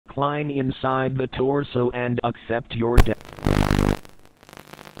Climb inside the torso and accept your death.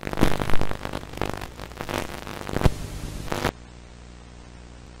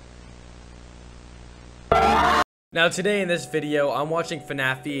 Now today in this video, I'm watching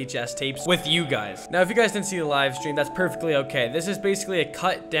Fnaf VHS tapes with you guys. Now if you guys didn't see the live stream, that's perfectly okay. This is basically a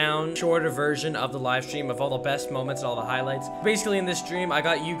cut down, shorter version of the live stream of all the best moments and all the highlights. Basically in this stream, I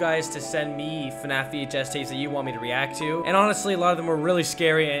got you guys to send me Fnaf VHS tapes that you want me to react to. And honestly, a lot of them were really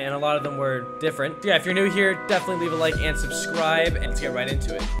scary and a lot of them were different. So yeah, if you're new here, definitely leave a like and subscribe, and let's get right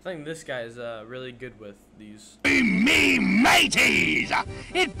into it. I think this guy is really good with these. Me mateys!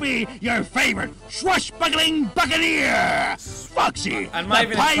 It be your favorite swashbuckling buccaneer, Foxy,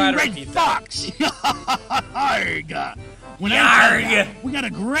 the pirate fox. Arg! When I tell ya, we got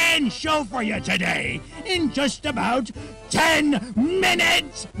a grand show for you today in just about 10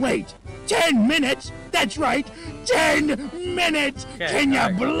 minutes. Wait, 10 minutes? That's right, 10 minutes. Okay, can you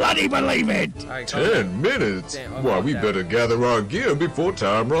bloody believe it? 10 minutes? Damn, why, we better gather our gear before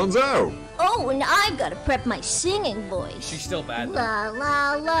time runs out. Oh, and I've got to prep my singing voice. She's still bad. La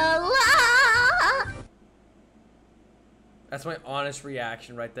la la la. That's my honest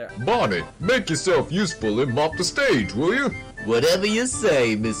reaction right there. Bonnie, make yourself useful and mop the stage, will you? Whatever you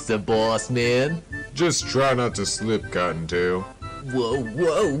say, Mr. Boss Man. Just try not to slip, Cottontail. Whoa,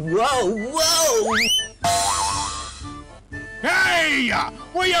 whoa, whoa, whoa! Hey!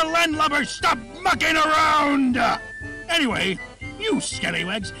 Will you landlubbers stop mucking around? Anyway, you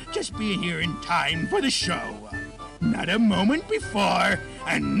scallywags just be here in time for the show. Not a moment before,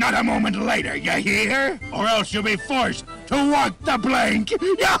 and not a moment later, you hear? Or else you'll be forced to walk the plank!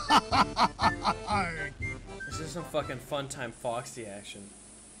 This is some fucking fun time Foxy action.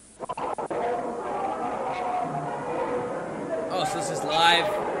 Oh, so this is live.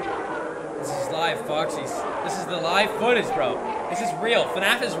 This is live, Foxy's. This is the live footage, bro. This is real.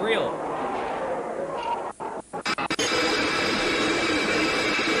 FNAF is real.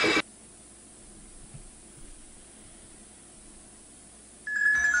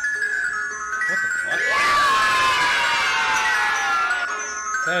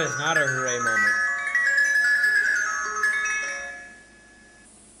 That is not a hooray moment.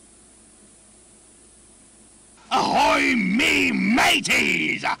 Ahoy, me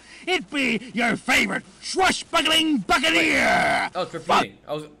mateys! It be your favorite swashbuckling buccaneer! Oh, it's repeating.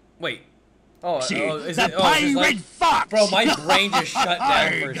 Wait. Is the pirate fox! Bro, my brain just shut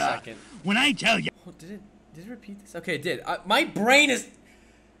down for a second. When I tell you... Oh, did it repeat this? Okay, it did. My brain is...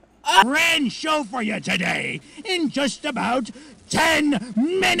 Grand show for you today in just about 10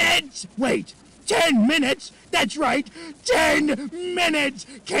 minutes. Wait, 10 minutes? That's right, 10 minutes.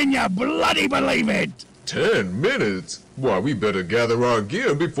 Can you bloody believe it? 10 minutes? Why, we better gather our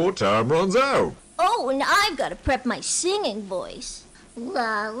gear before time runs out. Oh, and I've got to prep my singing voice.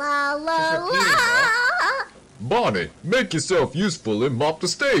 La la la la. Bonnie, make yourself useful and mop the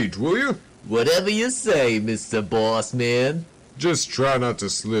stage, will you? Whatever you say, Mr. Boss Man. Just try not to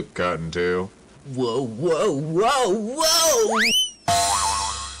slip, Cottontail. Whoa, whoa, whoa, whoa!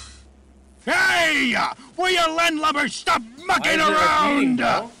 Hey! Will you landlubbers stop mucking around?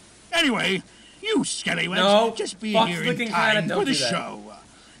 Anyway, you scallywags just be here in time for the show.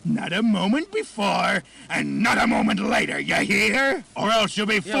 Not a moment before, and not a moment later, you hear? Or else you'll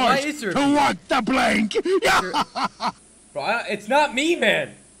be forced to walk the plank. Bro, it's not me,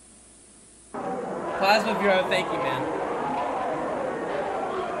 man. Plasma Bureau, thank you, man.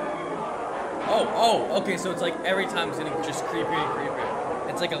 Oh, okay, so it's like every time it's getting just creepier and creepier.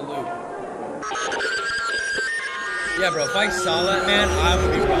 It's like a loop. Yeah, bro, if I saw that, man, I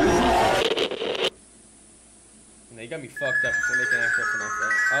would be wrong. You got me fucked up for making an actual Fnaf.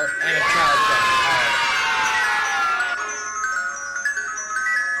 Oh, and a child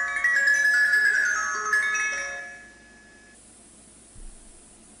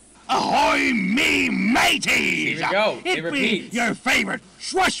Ahoy, me mateys! Here we go. It be your favorite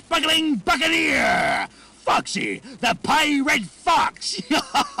swashbuckling buccaneer, Foxy, the pirate fox.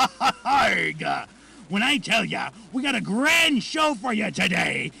 Arg! When I tell ya, we got a grand show for you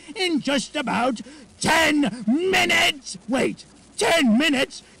today in just about 10 minutes. Wait, 10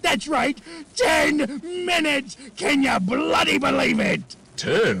 minutes? That's right, 10 minutes. Can you bloody believe it?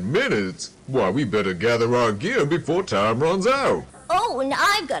 10 minutes? Why, we better gather our gear before time runs out. Oh, and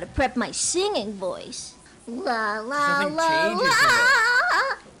I've got to prep my singing voice. La la la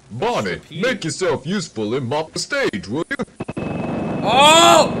la. Bonnie, make yourself useful and mop the stage, will you?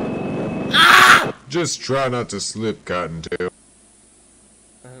 Oh! Ah! Just try not to slip, Cottontail.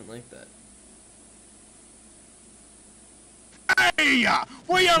 I don't like that. Hey!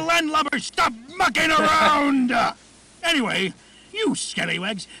 Will you landlubbers stop mucking around? Anyway, you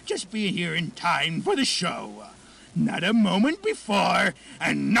scallywags just be here in time for the show. Not a moment before,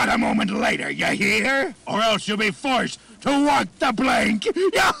 and not a moment later, you hear? Or else you'll be forced to walk the plank.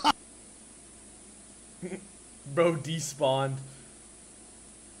 Bro despawned.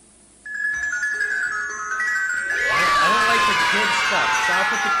 I don't like the kids stuff. Stop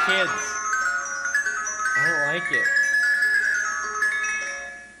with the kids. I don't like it.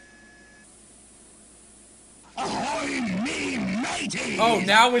 Ahoy, me matey! Oh,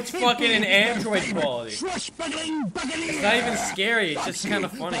 now it's fucking an Android quality. Swashbuckling buccaneer! It's not even scary, it's just kind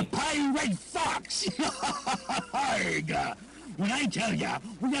of funny. The pirate fox! Arg! When I tell ya,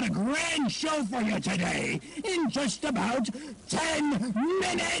 we got a grand show for you today, in just about 10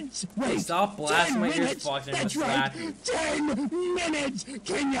 minutes! Wait, stop blasting my ears, minutes? Fox, and That's just right, slap you. 10 minutes!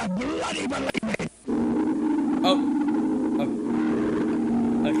 Can you bloody believe it? Oh.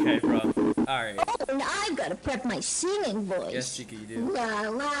 Okay, bro. Alright. Oh, and I've got to prep my singing voice. Yes, Chica, you do. La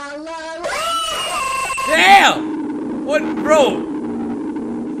la la la. Damn! What, bro?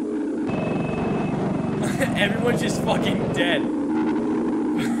 Everyone's just fucking dead.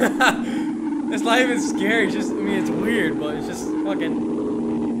 It's not even scary. It's just, I mean, it's weird, but it's just fucking.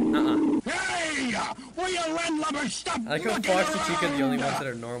 Hey! Will you landlubbers stop I like how looking Fox and Chica are the only around? ones that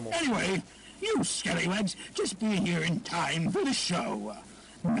are normal. Anyway, you scallywags just be here in time for the show.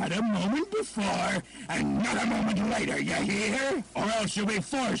 Not a moment before, and not a moment later, you hear? Or else you'll be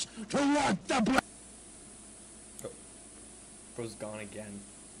forced to walk the plank. Oh. Bro's gone again.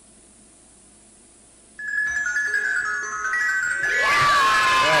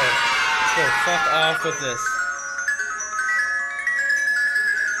 Bro, fuck off with this.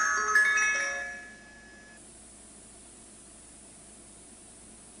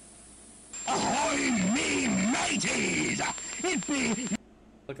 Ahoy, me mateys! It be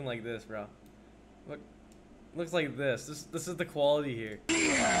Looking like this, bro. Looks like this. This is the quality here.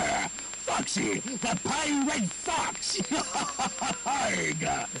 here, Foxy, the pirate fox. Arg!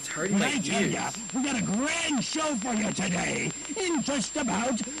 It's hurting When my I tell ears. ya, we got a grand show for you today, in just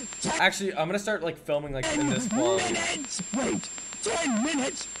about 10 Actually, I'm gonna start like filming like in this quality. minutes. Wait, 10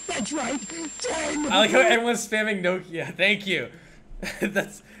 minutes? That's right, 10 I like how everyone's spamming Nokia. Thank you.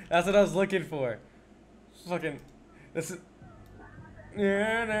 That's what I was looking for. Fucking. This is.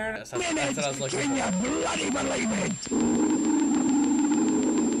 That's what I was looking Can for. you bloody believe it?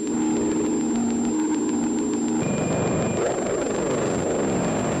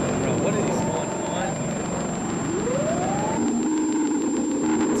 Bro, what is going on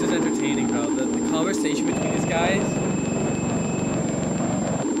here? This is entertaining, bro. The conversation between these guys.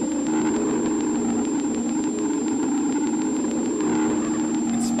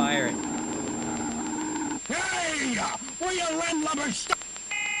 Inspiring. Hey! Will you landlubbers stop?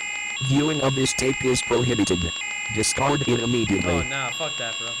 Viewing of this tape is prohibited. Discard it immediately. Oh, nah, fuck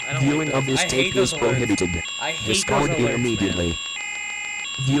that, bro. I don't Viewing like of those. this I hate tape those is alerts. prohibited. I hate Discard those it alerts, immediately. man.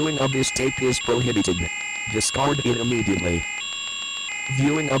 Viewing of this tape is prohibited. Discard it immediately.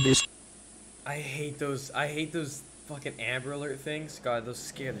 Viewing of this. I hate those fucking Amber Alert things. God, those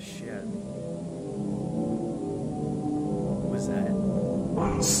scare the shit out of me. What was that?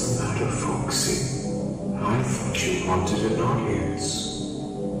 What's the matter, Foxy? I thought you wanted an audience.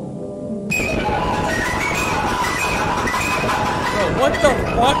 Bro, what the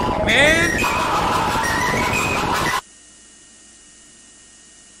fuck, man?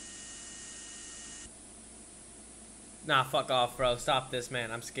 Nah, fuck off, bro. Stop this, man.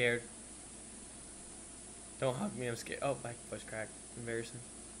 I'm scared. Don't hug me, I'm scared. Oh, my voice cracked. Embarrassing.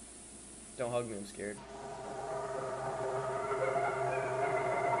 Don't hug me, I'm scared.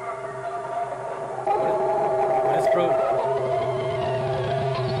 What is bro?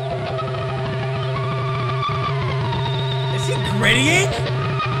 Is he grittying?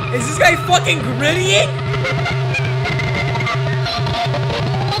 Is this guy fucking grittying?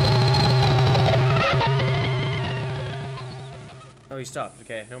 Oh, he stopped.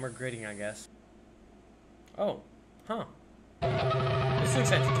 Okay, no more gritting, I guess. Oh, huh. This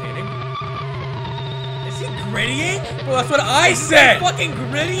looks entertaining. Is he grittying? Well, that's what I said! Fucking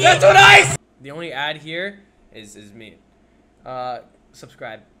grittying? That's what I said! The only ad here is me.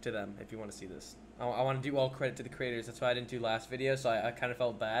 Subscribe to them if you want to see this. I want to do all credit to the creators. That's why I didn't do last video, so I kind of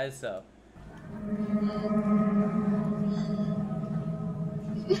felt bad, so.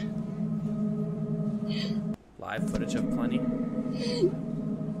 Live footage of plenty.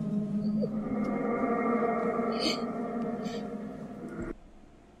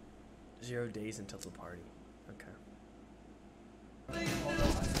 0 days until the party. Okay.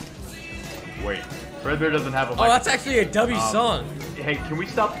 Wait, Fredbear doesn't have a mic. Oh, that's actually a W song. Hey, can we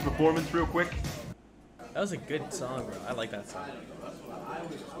stop the performance real quick? That was a good song, bro. I like that song. What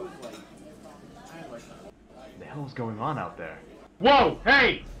the hell is going on out there? Whoa!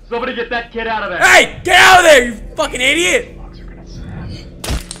 Hey! Somebody get that kid out of there! Hey! Get out of there, you fucking idiot! Dogs are gonna snap.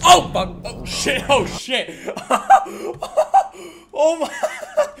 Oh, fuck. Oh, shit. Oh, shit. Oh, my.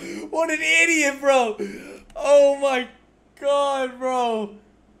 What an idiot, bro. Oh, my God, bro.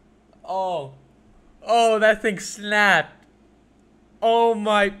 Oh. Oh, that thing snapped. Oh,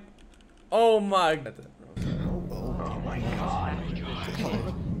 my. Oh, my. Oh my god.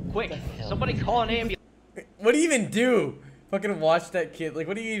 Quick, somebody call an ambulance. What do you even do? Fucking watch that kid. Like,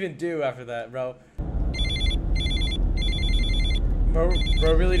 what do you even do after that, bro? Bro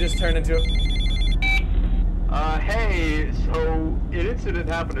really just turned into a... Hey, so an incident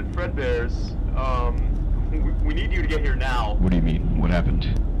happened at Fredbear's. We need you to get here now. What do you mean? What happened?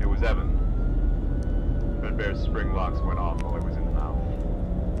 It was Evan. Fredbear's spring locks went off while I was in the mouth.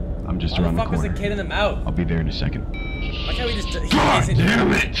 I'm just Why around the the fuck was corner. the kid in the mouth? I'll be there in a second. Why can't we just... God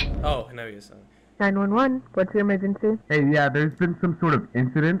damn it! Oh, no, he is. 911, what's your emergency? Hey, yeah, there's been some sort of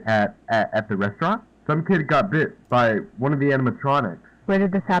incident at the restaurant. Some kid got bit by one of the animatronics. Where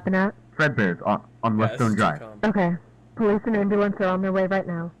did this happen at? Fredbear's on Weststone Drive. Okay. Police and ambulance are on their way right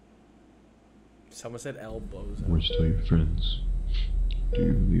now. Someone said elbows. We're still your friends. Do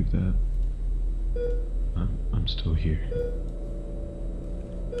you believe that? I'm still here.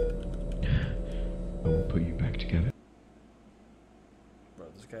 I will put you back together.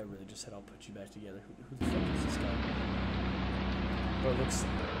 Bro, this guy really just said, I'll put you back together. Who the fuck is this guy? Bro, it looks...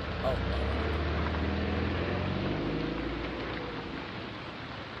 Oh,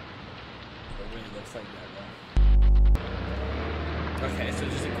 It really looks like that, bro. Okay, so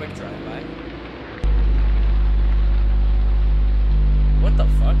just a quick drive-by. What the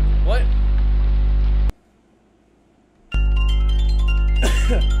fuck? What?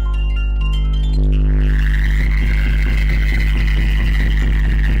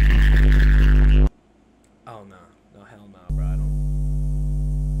 Oh no. No, hell no, bro. I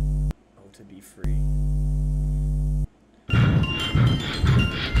don't. Oh, to be free.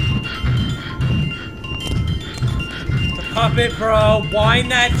 The puppet, bro.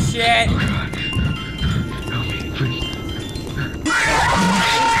 Wind that shit.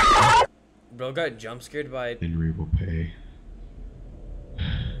 Bro got jump scared by. Henry will pay.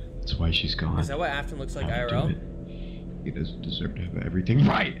 That's why she's gone. Is that what Afton looks like IRL? He doesn't deserve to have everything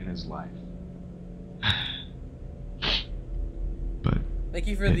right in his life. But thank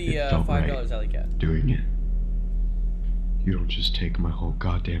you for the $5 right alley cat. doing it. You don't just take my whole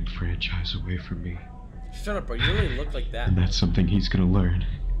goddamn franchise away from me. Shut up, bro. You really look like that. And that's something he's gonna learn.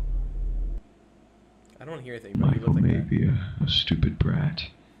 I don't hear anything, bro. You Michael look like may that. be a stupid brat,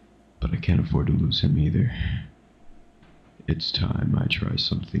 but I can't afford to lose him either. It's time I try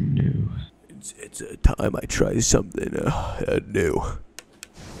something new. It's a time I try something new.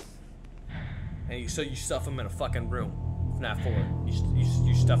 And so you stuff him in a fucking room. Fnaf 4.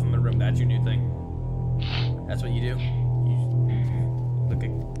 You stuff him in a room. That's your new thing. That's what you do. You look at.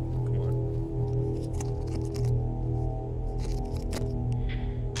 Come on.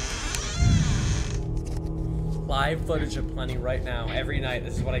 Live footage of Plenty right now. Every night.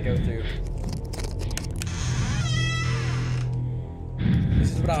 This is what I go through.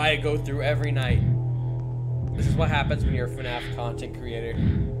 This is what I go through every night. This is what happens when you're a FNAF content creator.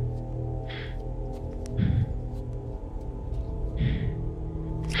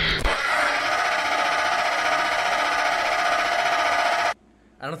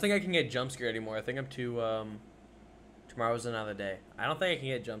 I don't think I can get jump scared anymore. I think I'm too, tomorrow's another day. I don't think I can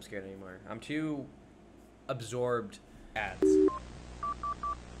get jump scared anymore. I'm too absorbed ads.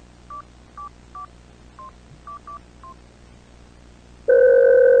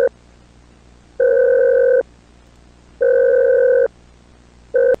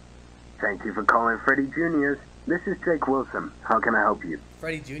 Thank you for calling Freddy Jr.'s. This is Jake Wilson. How can I help you?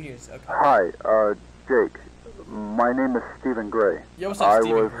 Freddy Jr.'s, okay. Hi, Jake. My name is Stephen Gray. Yo, what's up,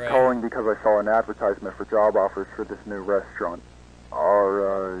 Stephen Gray? I was calling because I saw an advertisement for job offers for this new restaurant.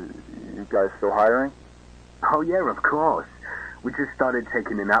 Are, you guys still hiring? Oh yeah, of course. We just started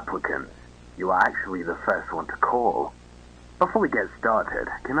taking in applicants. You are actually the first one to call. Before we get started,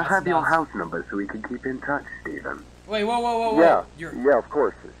 can I have your house number so we can keep in touch, Stephen? Wait, whoa. Yeah, yeah, of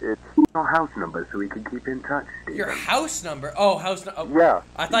course. It's your house number so we can keep in touch, Stephen. Your house number? Oh, house number. Oh, yeah.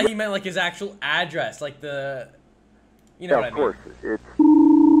 I thought he meant like his actual address, like the. You know what I mean? of course. It's.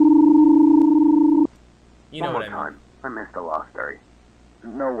 You know One what more I mean? time. I missed the last 3.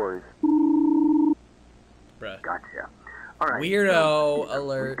 No worries. Bruh. Gotcha. All right. Weirdo so,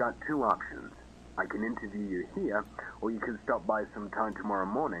 alert. We've got 2 options. I can interview you here, or you can stop by sometime tomorrow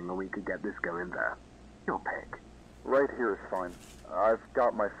morning, and we could get this going there. Your pick. Right here is fine. I've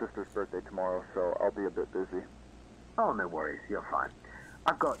got my sister's birthday tomorrow, so I'll be a bit busy. Oh, no worries, you're fine.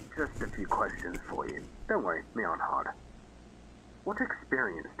 I've got just a few questions for you. Don't worry, me on hard. What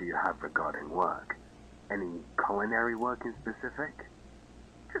experience do you have regarding work? Any culinary work in specific?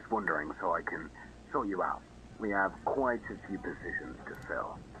 Just wondering so I can sort you out. We have quite a few positions to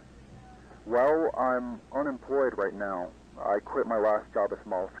fill. Well, I'm unemployed right now. I quit my last job as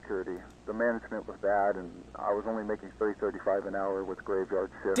mall security. The management was bad, and I was only making $3.35 an hour with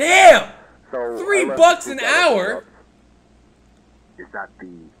graveyard shifts. Damn! So $3 an hour? Is that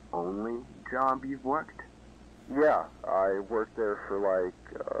the only job you've worked? Yeah, I worked there for like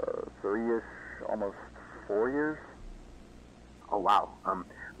 3-ish, almost 4 years. Oh wow.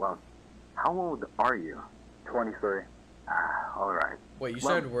 Well, how old are you? 23. Alright. Wait, you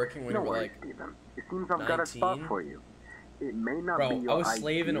started working when you were like Stephen. It seems I've 19? got a spot for you. It may not be your I was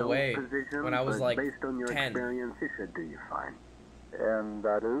slaving ideal away position, when I was but like based on your 10. experience, it should do you fine. And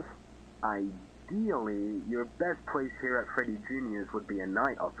that is? Ideally, your best place here at Freddy Jr.'s would be a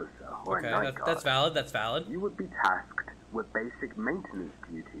night officer or a night guard. That's valid, that's valid. You would be tasked with basic maintenance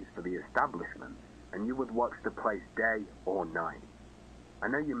duties for the establishment, and you would watch the place day or night. I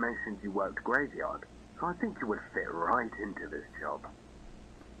know you mentioned you worked graveyard, so I think you would fit right into this job.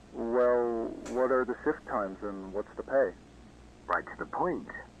 Well, what are the shift times and what's the pay? Right to the point.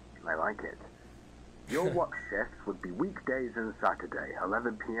 I like it. Your watch shifts would be weekdays and Saturday,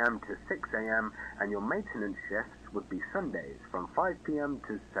 11 p.m. to 6 a.m., and your maintenance shifts would be Sundays from 5 p.m.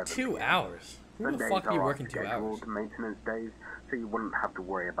 to 7 2 hours? Who Sundays the fuck be are working 2 hours? scheduled maintenance days, so you wouldn't have to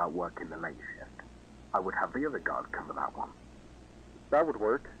worry about working the late shift. I would have the other guard cover that one. That would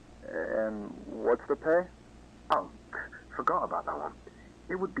work. And what's the pay? Oh, forgot about that one.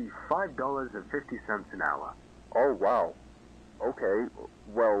 It would be $5.50 an hour. Oh, wow. Okay,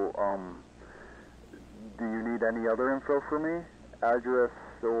 well, do you need any other info for me? Address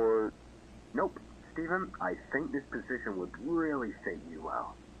or... Nope. Stephen, I think this position would really fit you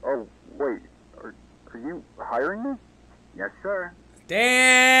well. Oh, wait. Are you hiring me? Yes, sir.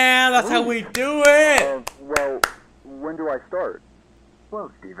 Damn, that's how we do it! Well, when do I start?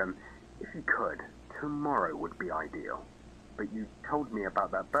 Well, Stephen, if you could, tomorrow would be ideal. But you told me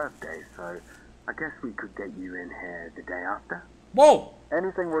about that birthday, so I guess we could get you in here the day after. Whoa!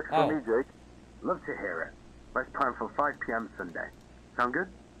 Anything works for me, Jake. Love to hear it. Let's plan for 5 p.m. Sunday. Sound good?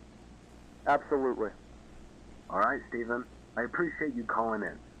 Absolutely. Alright, Stephen. I appreciate you calling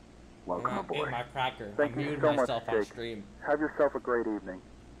in. Welcome aboard. My cracker. Thank you so much, Jake. Stream. Have yourself a great evening.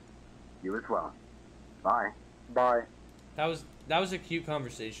 You as well. Bye. Bye. That was a cute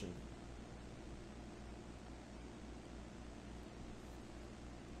conversation.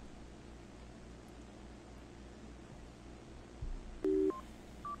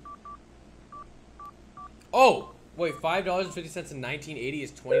 Oh, wait, $5.50 in 1980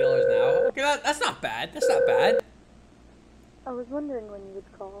 is $20 now? Okay, that's not bad. That's not bad. I was wondering when you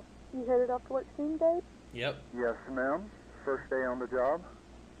would call. You headed off to work soon, Dave? Yep. Yes, ma'am. First day on the job.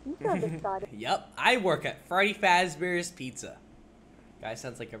 You sound excited. Yep, I work at Fnaf Vhs Pizza. Guy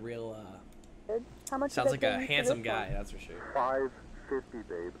sounds like a real, How much sounds like a handsome guy, that's for sure. $5.50,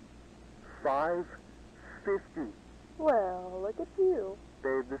 babe. $5.50. Well, look at you.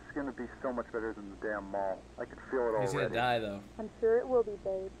 Babe, this is gonna be so much better than the damn mall. I can feel it already. He's gonna die, though. I'm sure it will be,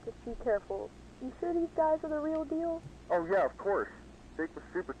 babe. Just be careful. You sure these guys are the real deal? Oh yeah, of course. Jake was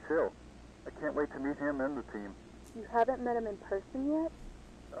super chill. I can't wait to meet him and the team. You haven't met him in person yet?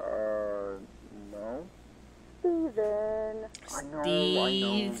 No. Steven. I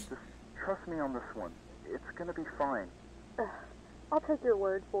know. Just trust me on this one. It's gonna be fine. I'll take your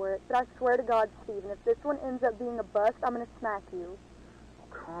word for it, but I swear to God, Steven, if this one ends up being a bust, I'm gonna smack you.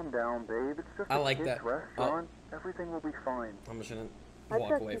 Calm down, babe. It's just I like kid's that. restaurant. Everything will be fine. I'm just gonna I walk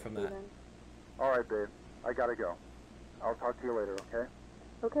trust away you, from that. Steven. Alright, babe. I gotta go. I'll talk to you later, okay?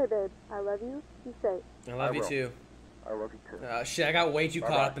 Okay, babe. I love you. Be safe. I love you too. I love you too. Shit, I got way too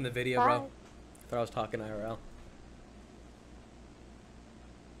caught up in the video, Bye. bro. Thought I was talking IRL.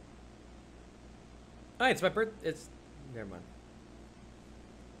 Alright, it's my birth. It's. Never mind.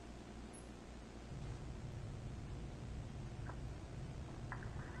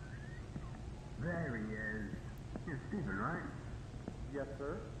 There he is. You're Stephen, right? Yes,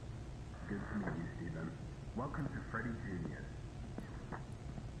 sir. Good to meet you, Stephen. Welcome to Freddy Jr.'s.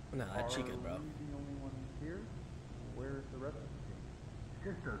 No, that's chicken, bro. Are we the only one here? Where's the rest of the team?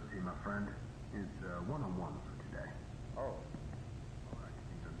 Just us two, my friend. It's one-on-one for today. Oh. Alright,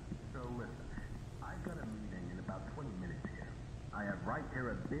 Stephen. So listen, I've got a meeting in about 20 minutes here. I have right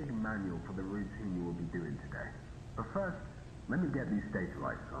here a big manual for the routine you will be doing today. But first, let me get these stage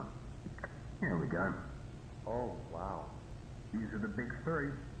lights on. Here we go. Oh, wow. These are the big three.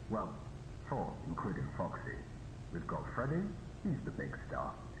 Well, four, including Foxy. We've got Freddy, he's the big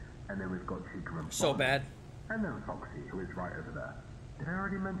star. And then we've got Chica and So Bonnie. bad. And then Foxy, who is right over there. Did I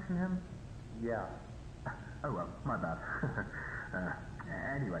already mention him? Yeah. Oh well, my bad.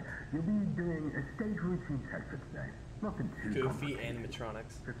 Anyway, you'll be doing a stage routine check for today. Nothing too Goofy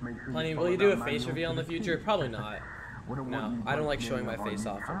animatronics. Just make sure Honey, you will you follow do a that face manual reveal in to the the future? T. Probably not. Wouldn't No, want you I don't both like showing my naming our face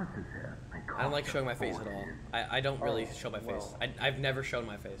new often. characters here. They I don't like can't showing my face afford at all. you. I don't really show my face. I've never shown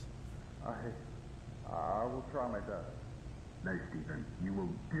my face. I will try my best. No, Stephen, you will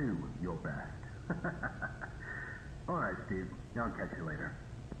do your best. Alright, Steve, I'll catch you later.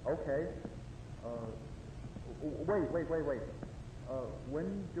 Okay. Wait.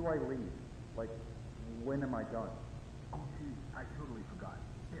 When do I leave? Like, when am I done? Oh, gee, I totally forgot.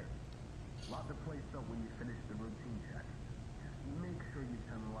 Here, lock the place up when you finish the routine check. Make sure you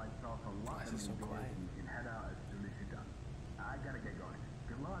turn the lights off and lock them indoors, and you can head out as soon as you're done. I gotta get going.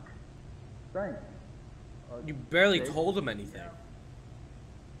 Good luck. Thanks. You barely told him anything.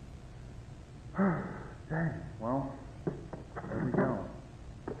 Dang. Well, there we go.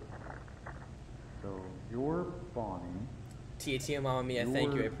 So, you're Bonnie. Tia Mama Mia,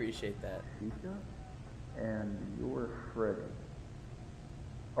 thank you. I appreciate that. Chica? And you're Freddy.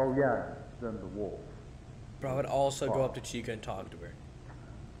 Oh, yeah, then the wolf. Bro, I would also go up to Chica and talk to her.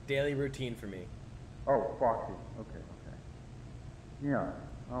 Daily routine for me. Oh, Foxy. Okay. Yeah,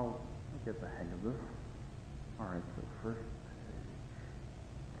 I'll get the hang of this. Alright, so first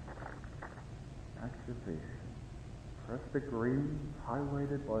page. Activation. Press the green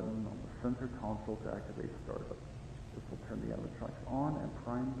highlighted button on the center console to activate startup. This will turn the animatronics on and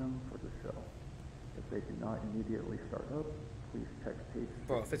prime them for the show. If they do not immediately start up, please check page 65.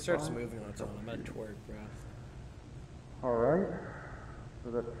 Bro, if it starts moving on its own, I'm gonna twerk, bro. Alright,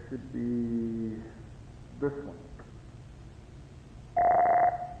 so that should be this one.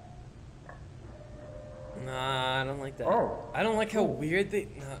 Nah, I don't like that. Oh. I don't like how weird they...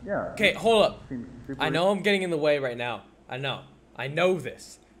 Nah. Yeah. Okay, hold up. Super I know I'm getting in the way right now. I know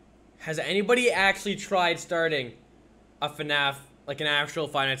this. Has anybody actually tried starting a FNAF, like an actual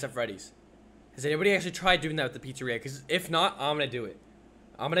Five Nights at Freddy's? Has anybody actually tried doing that with the pizzeria? Because if not, I'm gonna do it.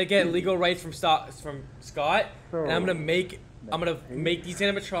 I'm gonna get legal rights from Scott, and I'm gonna make these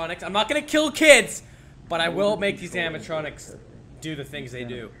animatronics. I'm not gonna kill kids, but I will make these animatronics do the things they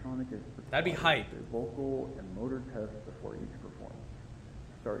do. That'd be hype. Vocal and motor tests before each performance.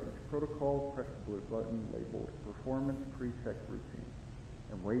 To start each protocol, press the blue button labeled Performance Pre-Check Routine,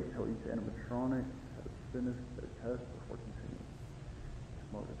 and wait till each animatronic has finished their test before continuing.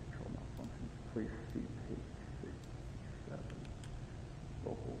 Motor control malfunctions, please see page 67.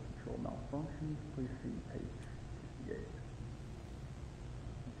 Vocal control malfunctions, please see page 68.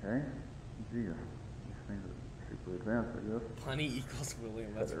 Okay, gee, these things are super advanced, I guess. Plenty equals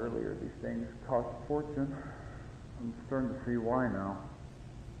William. That's right. Earlier, these things cost a fortune. I'm starting to see why now.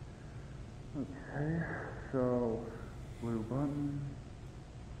 Okay, so blue button.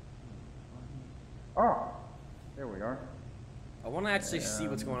 Ah, there we are. I want to actually see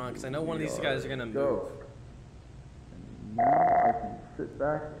what's going on because I know one of these guys are gonna move. And now I can sit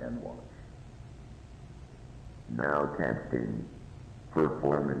back and watch. Now testing.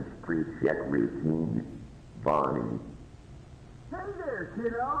 Performance pre-check routine. Bonnie. Hey there,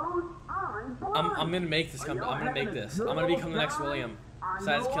 kiddos. I'm gonna make this. I'm gonna make this. I'm gonna become the next William.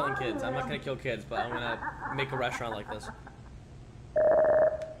 Besides killing kids, I'm not gonna kill kids, but I'm gonna make a restaurant like this.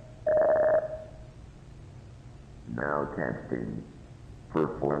 Now testing.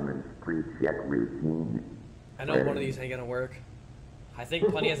 Performance pre-check routine. I know one of these ain't gonna work. I think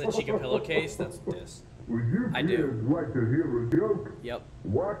Plenty has a Chica pillowcase. That's this. Would you I do. kids like to hear a joke? Yep.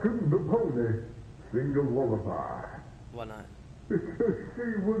 Why couldn't the pony sing a lullaby? Why not? She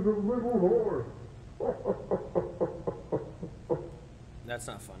was a little horse. That's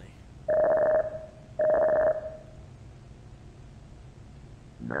not funny.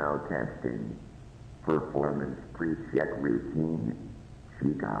 Now testing. Performance pre-check routine.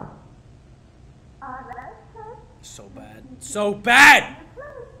 Chica. So bad. So bad!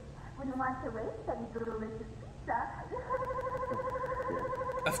 Would you want to raise some delicious pizza?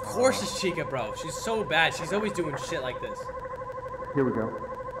 Of course it's Chica, bro. She's so bad. She's always doing shit like this. Here we go.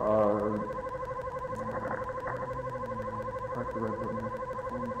 Press the red button.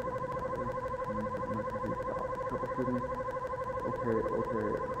 Troubleshooting. Okay.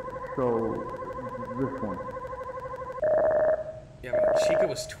 So, this one. Yeah, man, Chica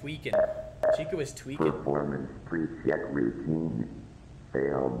was tweaking. Performance pre-check routine.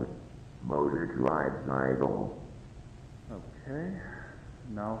 Failed. Motor drive idle. Okay.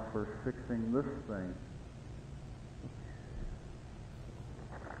 Now for fixing this thing.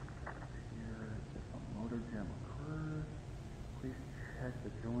 check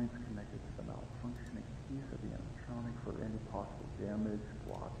the joints connected to the malfunctioning piece of the animatronic for any possible damage,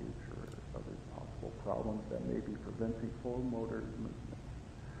 blockage, or other possible problems that may be preventing full motor movement.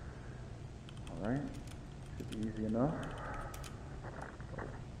 Alright, should be easy enough.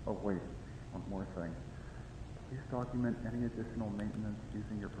 Oh wait, one more thing. Please document any additional maintenance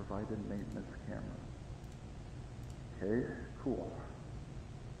using your provided maintenance camera. Okay, cool.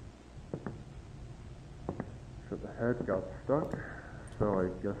 So the head got stuck, so I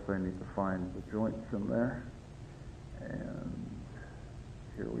guess I need to find the joints in there. And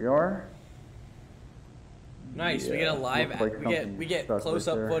here we are. Nice, we get a live we get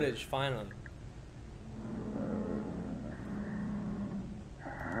close-up footage finally.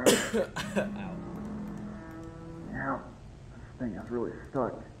 Ow. Yeah, this thing is really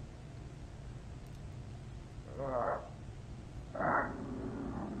stuck.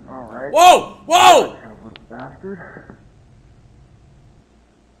 Alright. Whoa! Whoa! Bastard.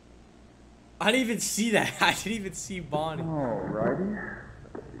 I didn't even see that. I didn't even see Bonnie. Alrighty.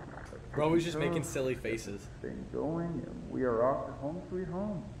 Bro, he's just making silly faces. Thing going, and we are off to home sweet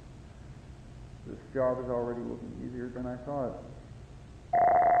home. This job is already looking easier than I thought.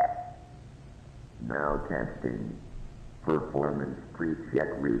 Now testing. Performance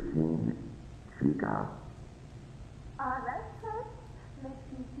preset routine. Chica. Alright, kids. Make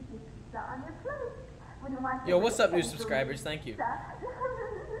sure you keep your pizza on your plate. When you want Yo, what's up, new subscribers? Thank you.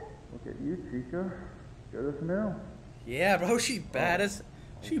 Look at you, Chica. Good as new. Yeah, bro, she bad as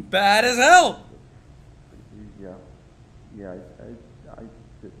hell. Yeah, I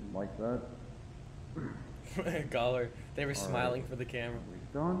didn't like that. Galler, they were smiling for the camera. We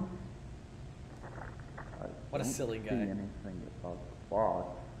done? What a silly guy. I don't see anything about the box,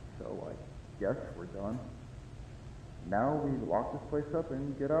 so I guess we're done. Now we lock this place up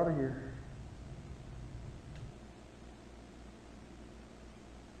and get out of here.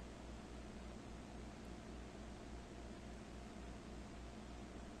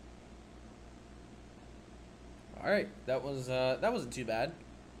 All right, that wasn't too bad.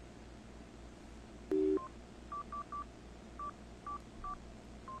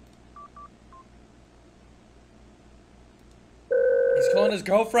 He's calling his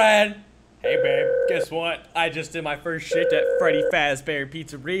girlfriend. Hey babe, guess what? I just did my first shift at Freddy Fazbear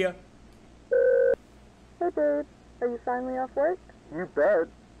Pizzeria. Hey babe, are you finally off work? You bet.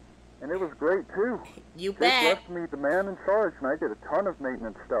 And it was great too. You Jake bet. left me the man in charge and I did a ton of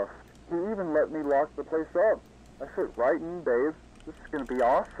maintenance stuff. He even let me lock the place up. I said, right in, babe. This is gonna be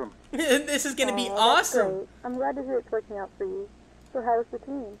awesome. This is gonna be That's awesome. great. I'm glad to hear it's working out for you. So how was the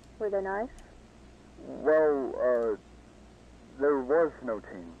team? Were they nice? Well, there was no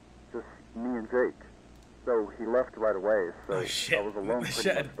team. Just me and Jake. So he left right away, so I was alone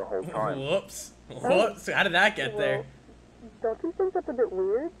pretty much the whole time. Whoops. Whoops. How did that get there? Don't you think that's a bit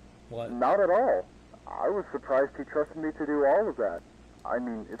weird? What? Not at all. I was surprised he trusted me to do all of that. I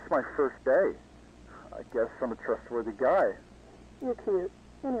mean, it's my first day. I guess I'm a trustworthy guy. You're cute.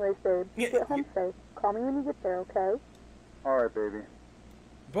 Anyways, babe, get home safe. Call me when you get there, okay? Alright, baby.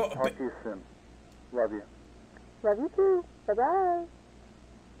 Talk to you soon. Love you. Love you too. Bye-bye.